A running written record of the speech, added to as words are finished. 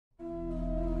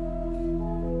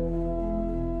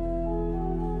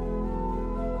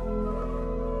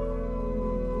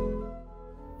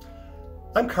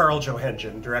I'm Carl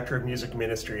Johengen, Director of Music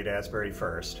Ministry at Asbury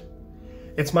First.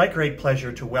 It's my great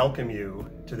pleasure to welcome you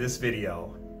to this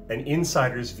video, an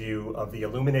insider's view of the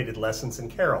Illuminated Lessons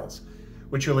and Carols,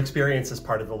 which you'll experience as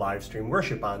part of the live stream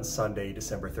worship on Sunday,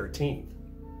 December 13th.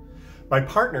 My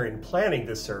partner in planning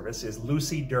this service is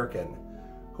Lucy Durkin,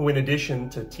 who in addition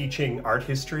to teaching art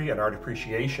history and art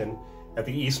appreciation at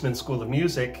the Eastman School of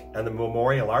Music and the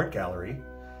Memorial Art Gallery,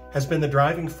 has been the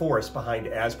driving force behind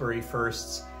Asbury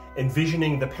First's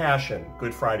Envisioning the Passion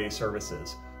Good Friday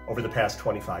services over the past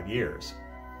 25 years.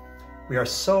 We are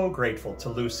so grateful to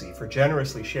Lucy for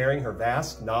generously sharing her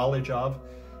vast knowledge of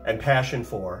and passion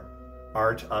for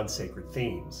art on sacred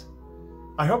themes.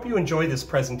 I hope you enjoy this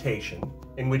presentation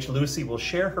in which Lucy will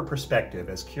share her perspective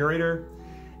as curator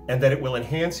and that it will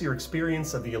enhance your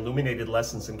experience of the Illuminated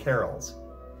Lessons and Carols.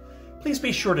 Please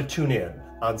be sure to tune in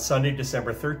on Sunday,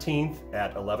 December 13th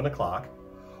at 11 o'clock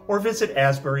or visit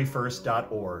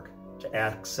asburyfirst.org to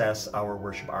access our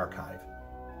worship archive.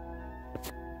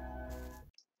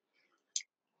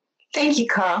 Thank you,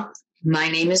 Carl. My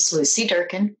name is Lucy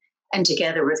Durkin, and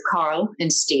together with Carl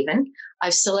and Stephen,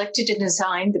 I've selected and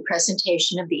designed the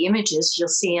presentation of the images you'll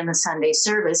see in the Sunday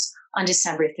service on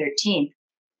December 13th.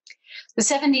 The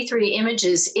 73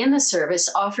 images in the service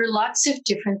offer lots of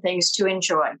different things to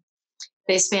enjoy.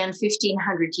 They span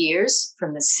 1,500 years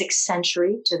from the 6th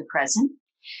century to the present.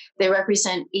 They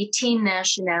represent 18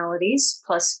 nationalities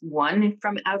plus one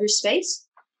from outer space.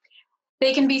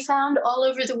 They can be found all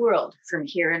over the world, from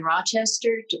here in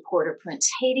Rochester to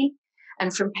Port-au-Prince, Haiti,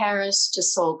 and from Paris to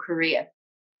Seoul, Korea.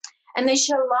 And they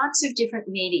show lots of different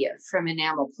media, from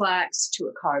enamel plaques to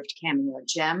a carved cameo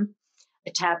gem,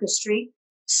 a tapestry,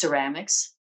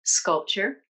 ceramics,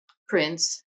 sculpture,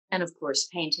 prints, and of course,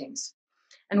 paintings.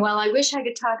 And while I wish I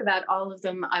could talk about all of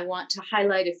them, I want to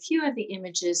highlight a few of the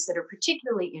images that are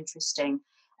particularly interesting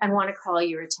and want to call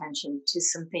your attention to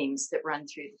some themes that run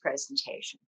through the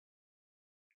presentation.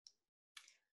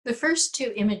 The first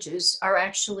two images are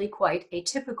actually quite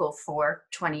atypical for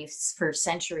 21st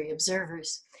century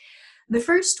observers. The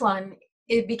first one,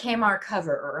 it became our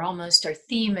cover, or almost our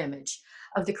theme image,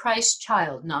 of the Christ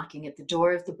child knocking at the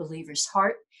door of the believer's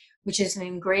heart, which is an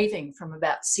engraving from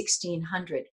about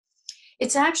 1600.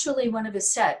 It's actually one of a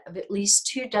set of at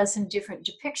least 24 different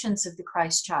depictions of the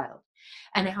Christ child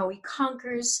and how he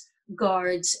conquers,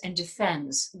 guards, and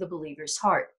defends the believer's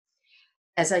heart.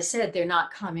 As I said, they're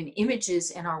not common images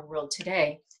in our world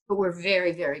today, but were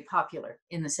very, very popular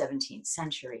in the 17th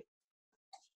century.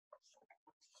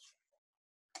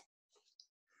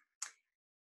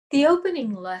 The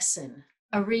opening lesson,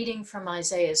 a reading from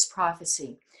Isaiah's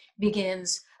prophecy,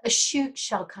 begins, "A shoot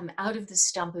shall come out of the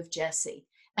stump of Jesse,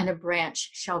 and a branch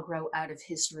shall grow out of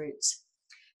his roots."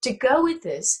 To go with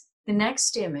this, the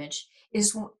next image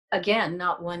is, again,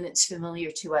 not one that's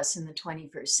familiar to us in the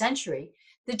 21st century,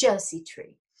 the Jesse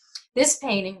tree. This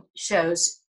painting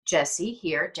shows Jesse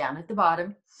here down at the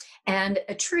bottom and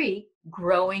a tree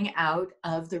growing out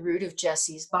of the root of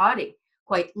Jesse's body,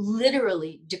 quite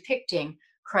literally depicting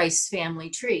Christ's family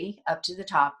tree up to the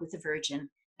top with the Virgin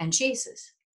and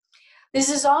Jesus. This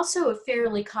is also a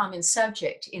fairly common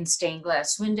subject in stained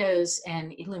glass windows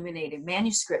and illuminated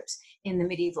manuscripts in the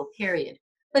medieval period,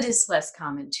 but is less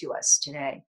common to us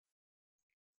today.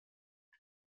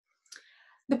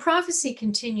 The prophecy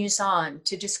continues on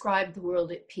to describe the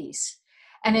world at peace,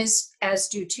 and as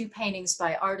do two paintings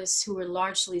by artists who were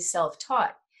largely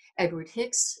self-taught, Edward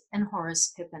Hicks and Horace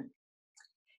Pippin.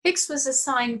 Hicks was a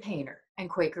sign painter and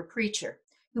Quaker preacher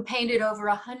who painted over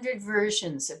 100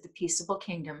 versions of the peaceable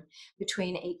kingdom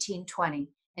between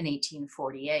 1820 and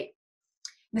 1848.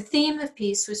 The theme of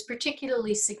peace was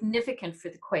particularly significant for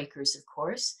the Quakers, of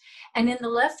course, and in the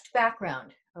left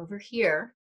background over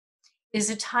here is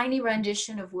a tiny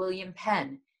rendition of William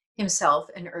Penn, himself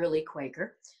an early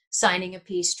Quaker, signing a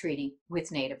peace treaty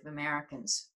with Native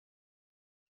Americans.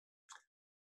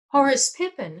 Horace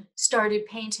Pippin started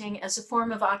painting as a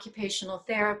form of occupational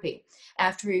therapy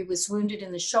after he was wounded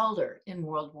in the shoulder in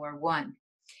World War I.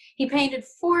 He painted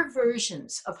 4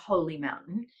 versions of Holy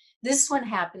Mountain. This one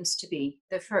happens to be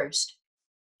the first.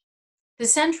 The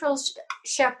central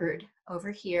shepherd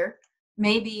over here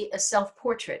may be a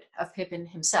self-portrait of Pippin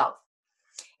himself.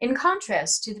 In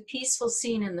contrast to the peaceful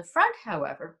scene in the front,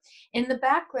 however, in the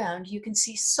background you can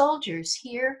see soldiers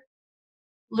here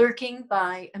lurking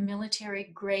by a military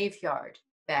graveyard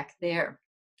back there.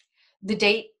 The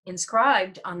date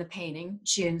inscribed on the painting,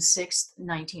 June 6,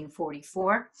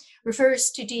 1944, refers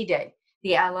to D-Day,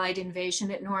 the Allied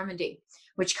invasion at Normandy,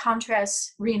 which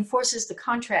reinforces the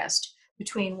contrast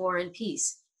between war and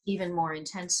peace even more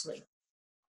intensely.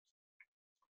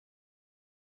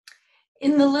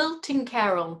 In the lilting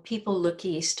carol, People Look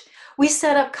East, we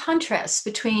set up contrasts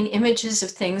between images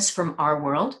of things from our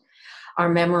world, our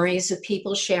memories of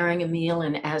people sharing a meal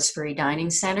in Asbury Dining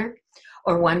Center,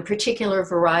 or one particular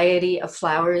variety of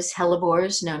flowers,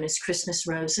 hellebores, known as Christmas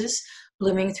roses,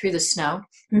 blooming through the snow.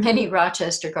 Many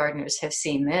Rochester gardeners have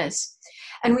seen this.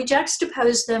 And we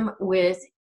juxtapose them with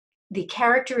the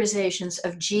characterizations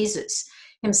of Jesus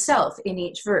himself in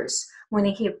each verse, when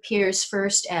he appears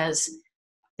first as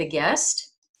the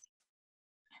guest,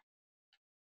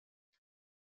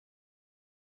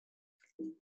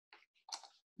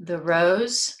 the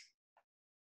rose,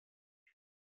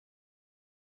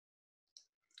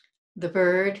 the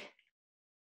bird,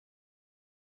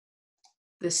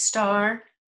 the star,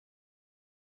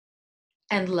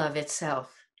 and love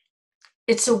itself.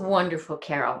 It's a wonderful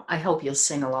carol. I hope you'll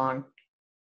sing along.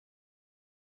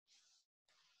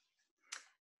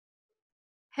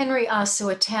 Henry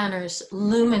Ossawa Tanner's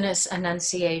luminous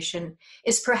Annunciation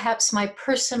is perhaps my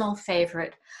personal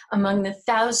favorite among the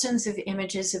thousands of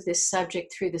images of this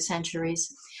subject through the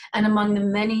centuries, and among the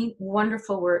many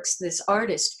wonderful works this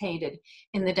artist painted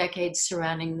in the decades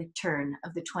surrounding the turn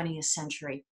of the 20th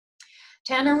century.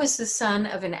 Tanner was the son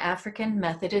of an African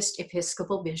Methodist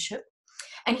Episcopal bishop,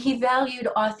 and he valued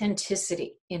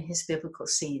authenticity in his biblical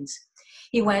scenes.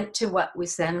 He went to what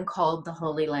was then called the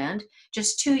Holy Land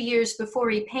just 2 years before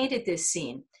he painted this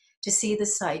scene to see the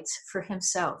sights for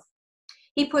himself.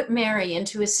 He put Mary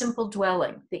into a simple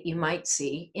dwelling that you might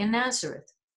see in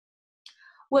Nazareth.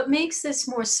 What makes this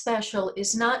more special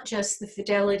is not just the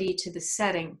fidelity to the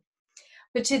setting,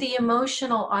 but to the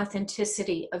emotional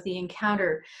authenticity of the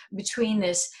encounter between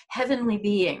this heavenly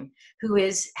being who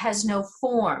has no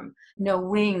form, no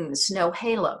wings, no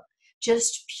halo,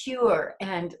 just pure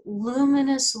and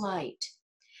luminous light,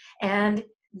 and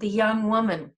the young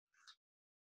woman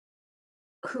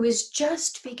who is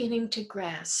just beginning to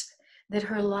grasp that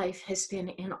her life has been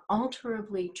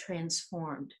inalterably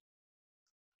transformed.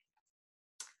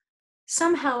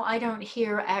 Somehow I don't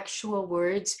hear actual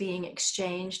words being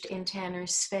exchanged in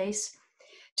Tanner's space.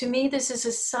 To me, this is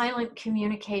a silent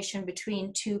communication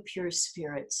between two pure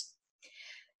spirits.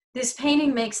 This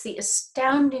painting makes the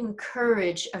astounding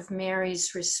courage of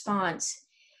Mary's response,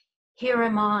 "Here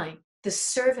am I, the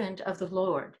servant of the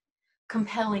Lord,"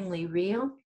 compellingly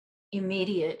real,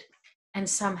 immediate, and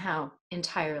somehow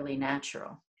entirely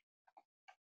natural.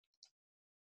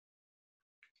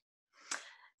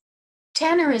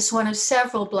 Tanner is one of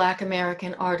several Black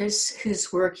American artists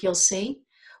whose work you'll see.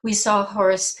 We saw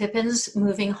Horace Pippin's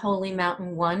Moving Holy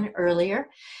Mountain 1 earlier,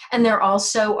 and there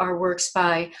also are works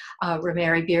by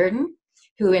Romary Bearden,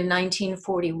 who in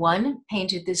 1941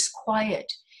 painted this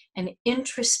quiet and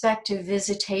introspective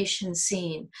visitation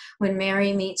scene when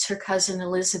Mary meets her cousin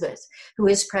Elizabeth, who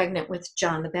is pregnant with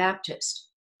John the Baptist.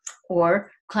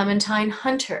 Or Clementine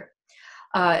Hunter,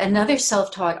 another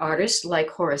self-taught artist like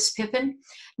Horace Pippin,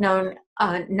 known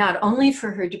not only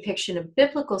for her depiction of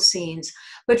biblical scenes,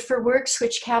 but for works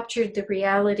which captured the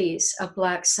realities of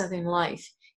Black Southern life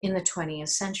in the 20th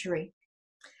century.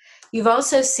 You've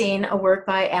also seen a work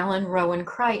by Alan Rowan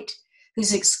Cricht,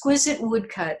 whose exquisite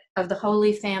woodcut of the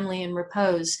Holy Family in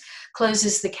repose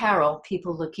closes the carol,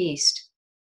 People Look East.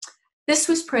 This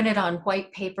was printed on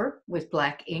white paper with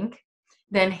black ink,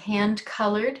 then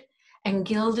hand-colored and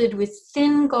gilded with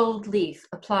thin gold leaf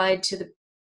applied to the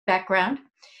background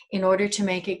in order to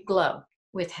make it glow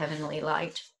with heavenly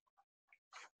light.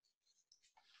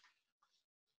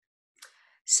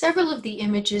 Several of the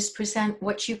images present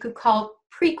what you could call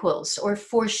prequels or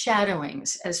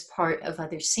foreshadowings as part of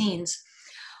other scenes.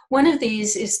 One of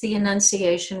these is the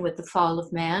Annunciation with the Fall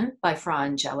of Man by Fra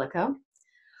Angelico.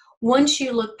 Once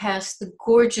you look past the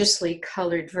gorgeously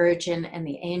colored Virgin and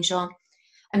the angel,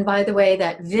 and by the way,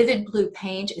 that vivid blue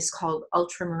paint is called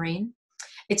ultramarine.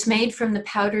 It's made from the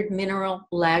powdered mineral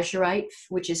lazurite,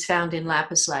 which is found in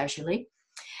lapis lazuli.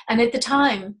 And at the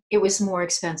time, it was more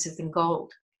expensive than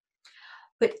gold.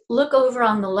 But look over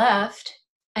on the left,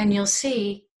 and you'll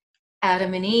see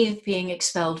Adam and Eve being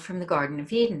expelled from the Garden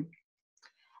of Eden.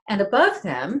 And above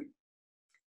them,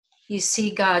 you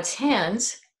see God's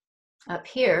hands up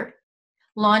here,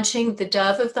 launching the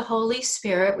dove of the Holy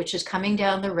Spirit, which is coming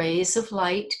down the rays of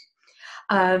light,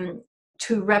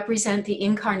 to represent the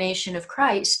incarnation of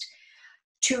Christ,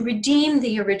 to redeem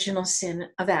the original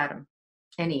sin of Adam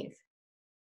and Eve.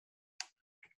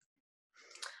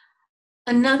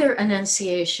 Another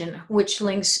Annunciation, which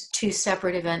links two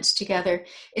separate events together,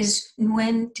 is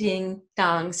Nguyen Dinh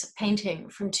Dang's painting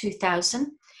from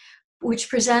 2000, which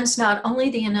presents not only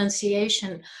the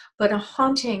Annunciation, but a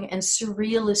haunting and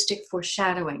surrealistic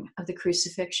foreshadowing of the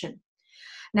crucifixion.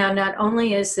 Now, not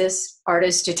only is this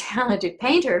artist a talented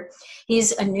painter,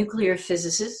 he's a nuclear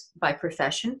physicist by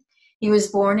profession. He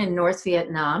was born in North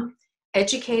Vietnam,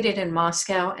 educated in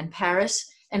Moscow and Paris,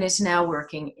 and is now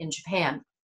working in Japan.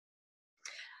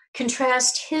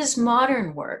 Contrast his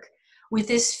modern work with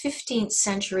this 15th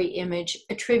century image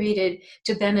attributed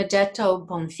to Benedetto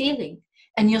Bonfili,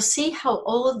 and you'll see how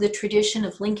old the tradition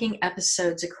of linking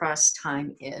episodes across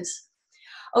time is.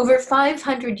 Over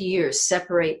 500 years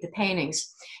separate the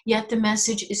paintings, yet the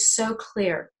message is so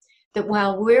clear that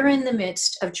while we're in the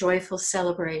midst of joyful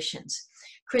celebrations,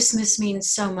 Christmas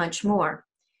means so much more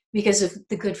because of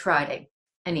the Good Friday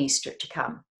and Easter to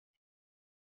come.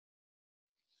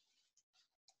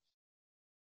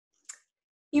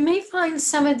 You may find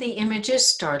some of the images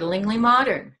startlingly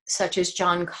modern, such as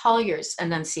John Collier's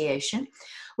Annunciation,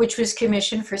 which was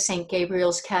commissioned for St.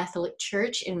 Gabriel's Catholic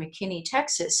Church in McKinney,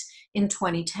 Texas in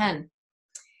 2010.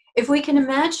 If we can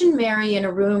imagine Mary in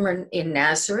a room in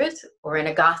Nazareth or in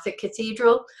a Gothic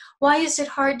cathedral, why is it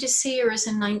hard to see her as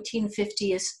a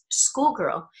 1950s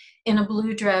schoolgirl in a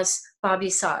blue dress, bobby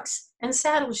socks, and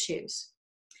saddle shoes?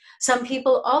 Some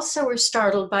people also were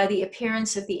startled by the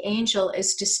appearance of the angel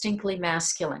as distinctly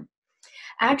masculine.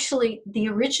 Actually, the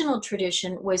original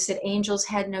tradition was that angels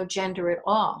had no gender at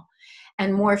all,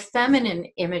 and more feminine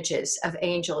images of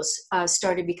angels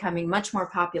started becoming much more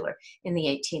popular in the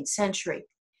 18th century.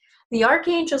 The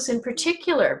archangels in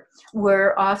particular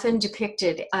were often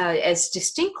depicted as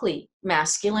distinctly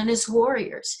masculine as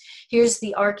warriors. Here's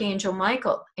the Archangel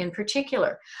Michael in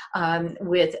particular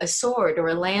with a sword or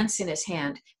a lance in his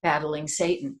hand battling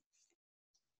Satan.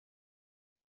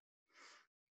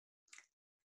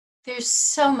 There's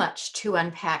so much to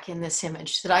unpack in this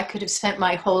image that I could have spent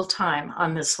my whole time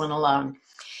on this one alone.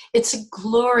 It's a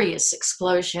glorious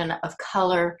explosion of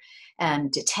color and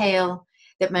detail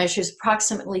that measures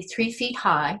approximately 3 feet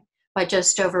high by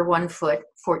just over 1 foot,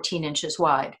 14 inches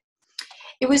wide.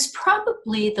 It was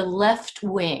probably the left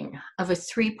wing of a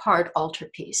 3-part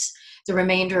altarpiece, the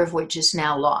remainder of which is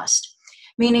now lost,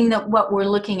 meaning that what we're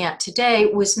looking at today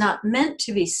was not meant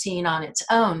to be seen on its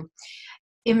own.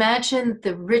 Imagine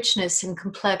the richness and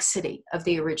complexity of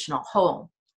the original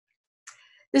whole.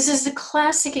 This is a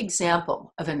classic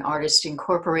example of an artist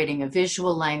incorporating a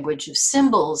visual language of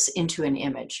symbols into an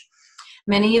image.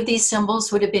 Many of these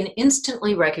symbols would have been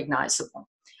instantly recognizable,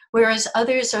 whereas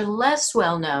others are less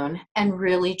well known and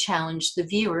really challenge the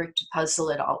viewer to puzzle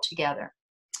it all together.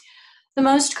 The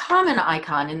most common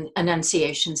icon in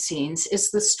Annunciation scenes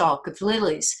is the stalk of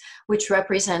lilies, which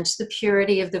represents the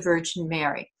purity of the Virgin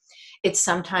Mary. It's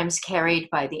sometimes carried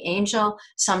by the angel,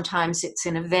 sometimes it's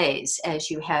in a vase, as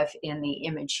you have in the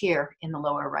image here in the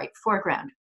lower right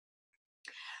foreground.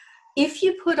 If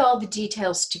you put all the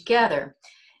details together,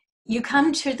 you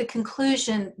come to the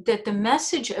conclusion that the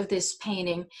message of this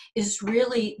painting is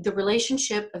really the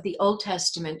relationship of the Old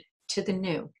Testament to the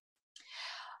New.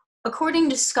 According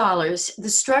to scholars, the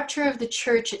structure of the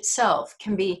church itself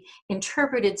can be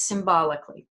interpreted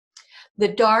symbolically. The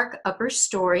dark upper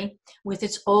story, with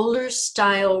its older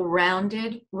style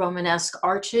rounded Romanesque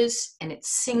arches and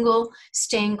its single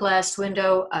stained glass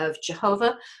window of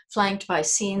Jehovah, flanked by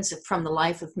scenes from the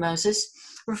life of Moses,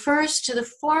 refers to the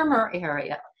former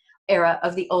era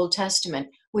of the Old Testament,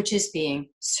 which is being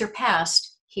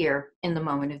surpassed here in the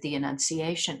moment of the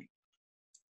Annunciation.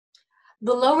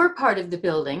 The lower part of the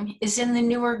building is in the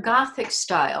newer Gothic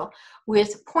style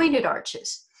with pointed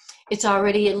arches. It's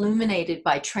already illuminated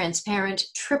by transparent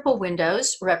triple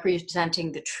windows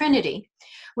representing the Trinity,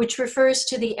 which refers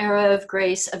to the era of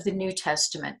grace of the New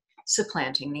Testament,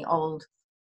 supplanting the Old.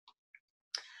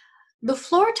 The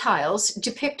floor tiles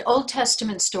depict Old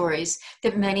Testament stories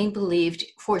that many believed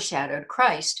foreshadowed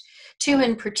Christ. 2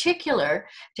 in particular,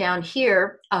 down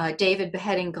here, David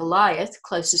beheading Goliath,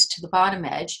 closest to the bottom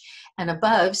edge, and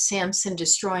above, Samson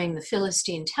destroying the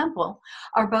Philistine temple,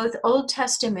 are both Old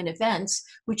Testament events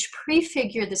which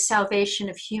prefigure the salvation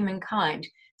of humankind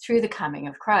through the coming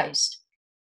of Christ.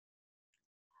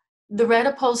 The red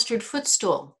upholstered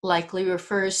footstool likely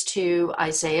refers to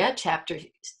Isaiah chapter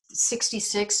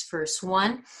 66, verse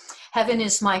 1. Heaven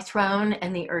is my throne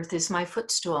and the earth is my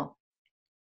footstool.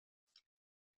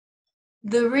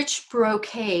 The rich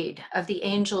brocade of the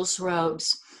angels'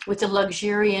 robes with the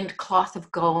luxuriant cloth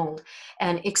of gold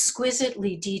and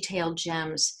exquisitely detailed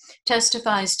gems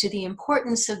testifies to the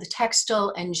importance of the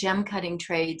textile and gem cutting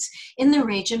trades in the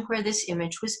region where this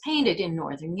image was painted in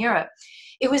Northern Europe.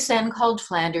 It was then called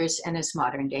Flanders and is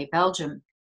modern-day Belgium.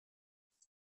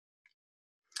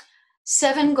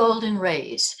 7 golden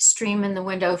rays stream in the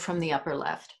window from the upper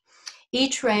left.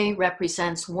 Each ray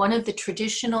represents one of the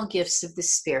traditional gifts of the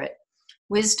Spirit: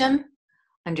 wisdom,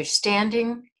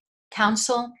 understanding,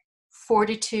 counsel,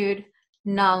 fortitude,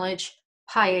 knowledge,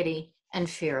 piety, and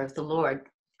fear of the Lord.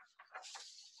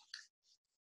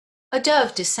 A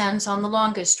dove descends on the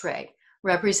longest ray,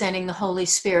 representing the Holy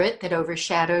Spirit that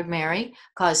overshadowed Mary,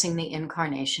 causing the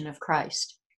incarnation of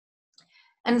Christ.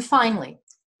 And finally,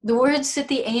 the words that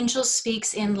the angel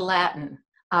speaks in Latin,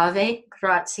 Ave,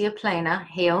 gratia plena,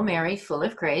 Hail Mary, full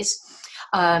of grace,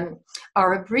 are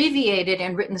abbreviated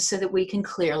and written so that we can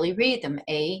clearly read them.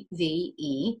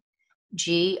 A-V-E,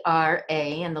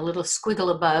 G-R-A, and the little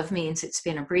squiggle above means it's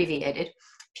been abbreviated,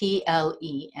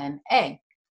 P-L-E-N-A.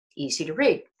 Easy to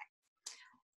read.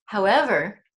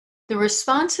 However, the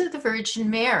response of the Virgin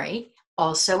Mary,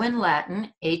 also in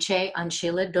Latin, Ecce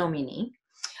ancilla Domini,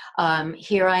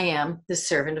 here I am, the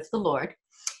servant of the Lord,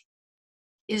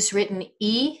 is written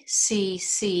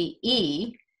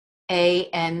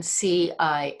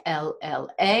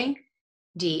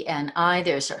E-C-C-E-A-N-C-I-L-L-A-D-N-I.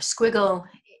 There's our squiggle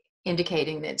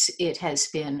indicating that it has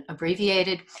been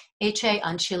abbreviated. Ecce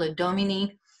ancilla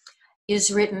Domini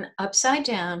is written upside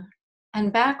down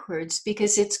and backwards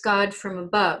because it's God from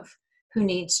above who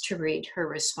needs to read her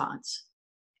response.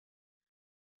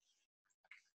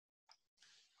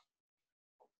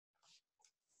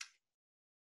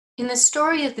 In the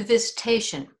story of the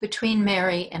visitation between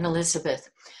Mary and Elizabeth,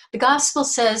 the gospel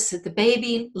says that the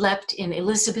baby leapt in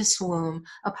Elizabeth's womb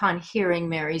upon hearing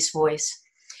Mary's voice.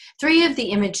 3 of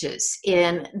the images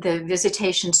in the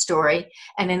visitation story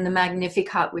and in the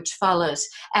Magnificat, which follows,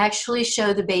 actually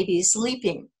show the babies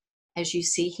leaping, as you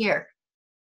see here.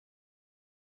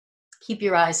 Keep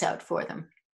your eyes out for them.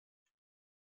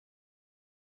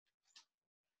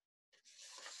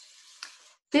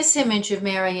 This image of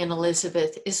Mary and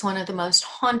Elizabeth is one of the most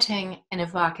haunting and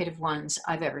evocative ones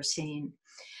I've ever seen.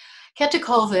 Käthe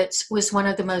Kollwitz was one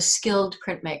of the most skilled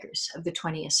printmakers of the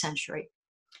 20th century.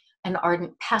 An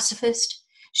ardent pacifist,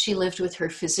 she lived with her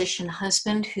physician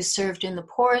husband who served in the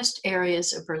poorest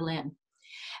areas of Berlin.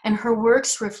 And her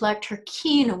works reflect her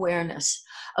keen awareness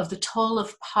of the toll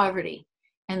of poverty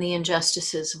and the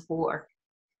injustices of war.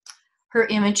 Her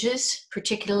images,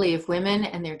 particularly of women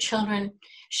and their children,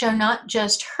 show not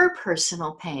just her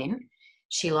personal pain.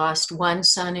 She lost one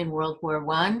son in World War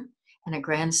I and a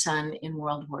grandson in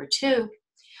World War II,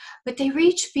 but they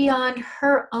reach beyond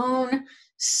her own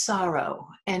sorrow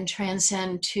and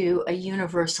transcend to a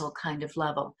universal kind of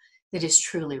level that is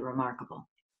truly remarkable.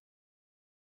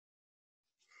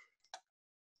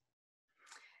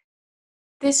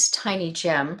 This tiny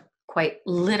gem, quite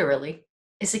literally,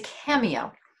 is a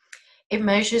cameo. It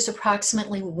measures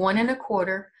approximately 1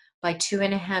 1/4 by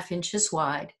 2.5 inches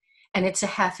wide, and it's a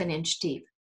 1/2 inch deep.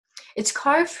 It's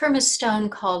carved from a stone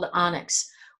called onyx,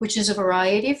 which is a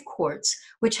variety of quartz,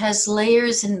 which has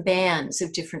layers and bands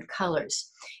of different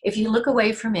colors. If you look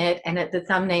away from it and at the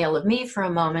thumbnail of me for a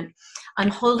moment, I'm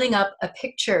holding up a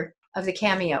picture of the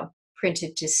cameo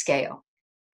printed to scale.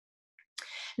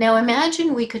 Now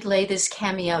imagine we could lay this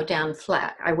cameo down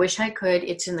flat. I wish I could.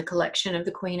 It's in the collection of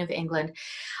the Queen of England,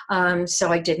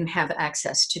 so I didn't have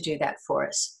access to do that for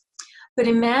us. But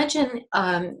imagine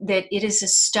that it is a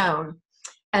stone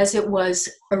as it was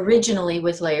originally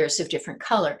with layers of different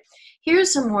color.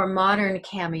 Here's a more modern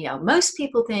cameo. Most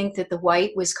people think that the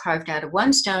white was carved out of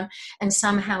one stone and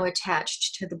somehow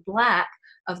attached to the black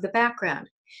of the background.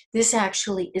 This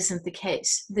actually isn't the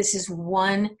case. This is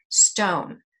one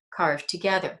stone carved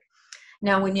together.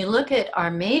 Now, when you look at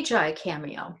our Magi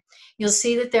cameo, you'll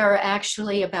see that there are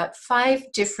actually about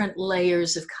 5 different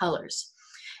layers of colors,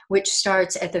 which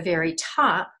starts at the very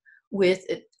top with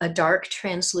a dark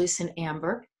translucent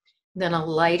amber, then a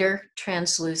lighter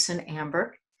translucent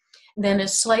amber, then a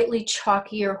slightly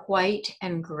chalkier white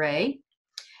and gray,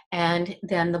 and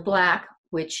then the black,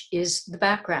 which is the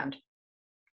background.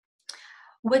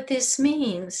 What this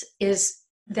means is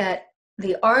that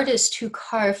the artist who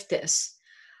carved this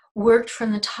worked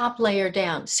from the top layer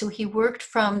down. So he worked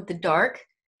from the dark,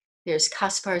 there's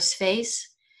Kaspar's face,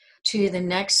 to the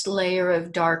next layer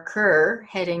of darker,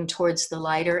 heading towards the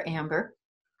lighter amber,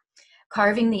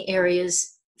 carving the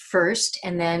areas first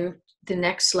and then the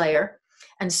next layer,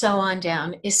 and so on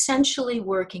down, essentially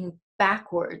working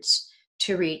backwards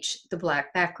to reach the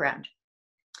black background.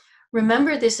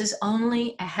 Remember, this is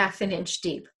only a 1/2 inch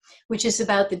deep, which is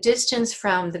about the distance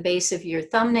from the base of your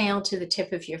thumbnail to the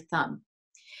tip of your thumb.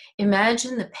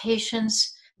 Imagine the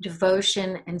patience,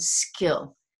 devotion, and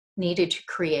skill needed to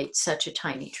create such a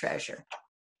tiny treasure.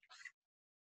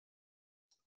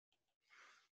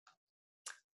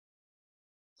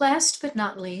 Last but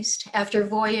not least, after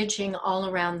voyaging all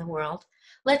around the world,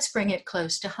 let's bring it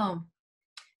close to home.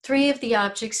 3 of the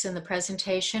objects in the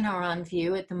presentation are on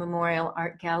view at the Memorial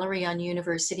Art Gallery on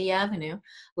University Avenue,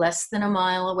 less than a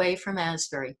mile away from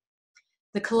Asbury.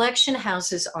 The collection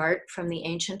houses art from the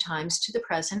ancient times to the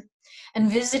present,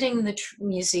 and visiting the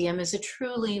museum is a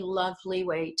truly lovely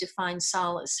way to find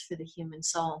solace for the human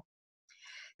soul.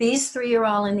 These 3 are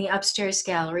all in the upstairs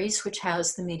galleries, which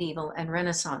house the medieval and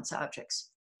Renaissance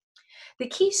objects. The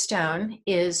keystone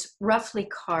is roughly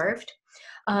carved,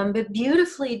 but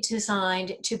beautifully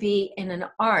designed to be in an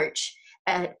arch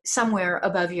at somewhere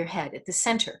above your head, at the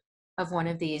center of one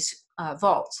of these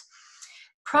vaults.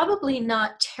 Probably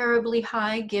not terribly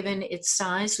high given its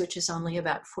size, which is only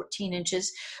about 14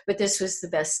 inches, but this was the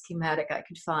best schematic I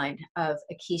could find of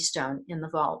a keystone in the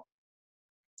vault.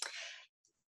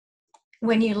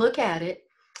 When you look at it,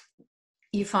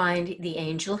 you find the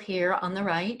angel here on the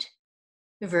right,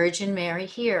 the Virgin Mary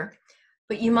here,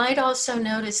 but you might also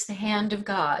notice the hand of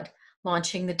God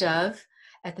launching the dove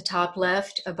at the top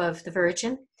left above the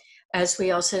Virgin, as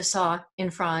we also saw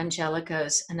in Fra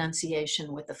Angelico's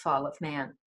Annunciation with the Fall of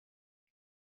Man.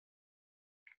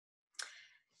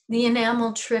 The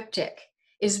enamel triptych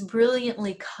is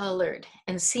brilliantly colored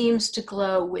and seems to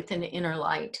glow with an inner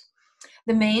light.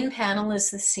 The main panel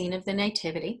is the scene of the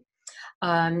Nativity.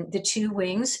 The 2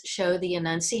 wings show the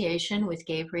Annunciation with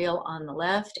Gabriel on the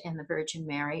left and the Virgin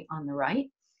Mary on the right.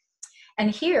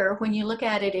 And here, when you look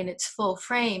at it in its full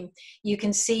frame, you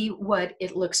can see what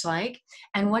it looks like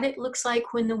and what it looks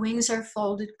like when the wings are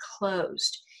folded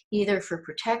closed, either for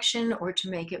protection or to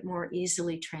make it more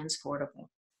easily transportable.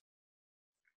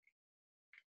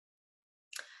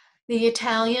 The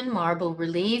Italian marble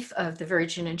relief of the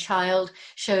Virgin and Child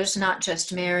shows not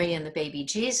just Mary and the baby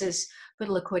Jesus, but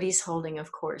look what he's holding,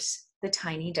 of course, the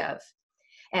tiny dove.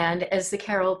 And as the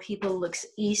carol People Looks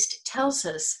East tells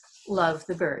us, love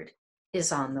the bird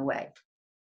is on the way.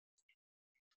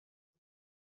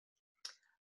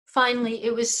 Finally,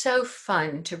 it was so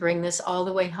fun to bring this all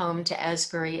the way home to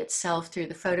Asbury itself through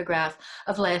the photograph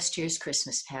of last year's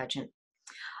Christmas pageant.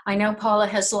 I know Paula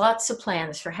has lots of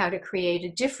plans for how to create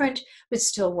a different but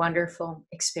still wonderful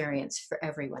experience for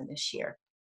everyone this year.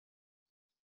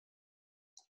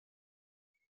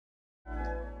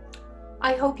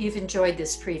 I hope you've enjoyed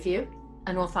this preview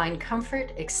and will find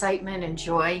comfort, excitement, and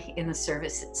joy in the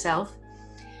service itself.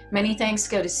 Many thanks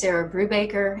go to Sarah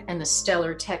Brubaker and the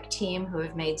stellar tech team who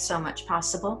have made so much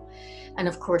possible, and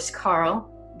of course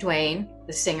Carl, Dwayne,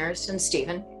 the singers, and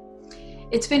Stephen.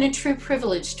 It's been a true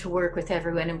privilege to work with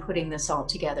everyone in putting this all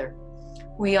together.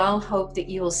 We all hope that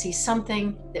you will see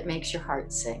something that makes your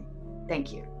heart sing.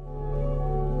 Thank you.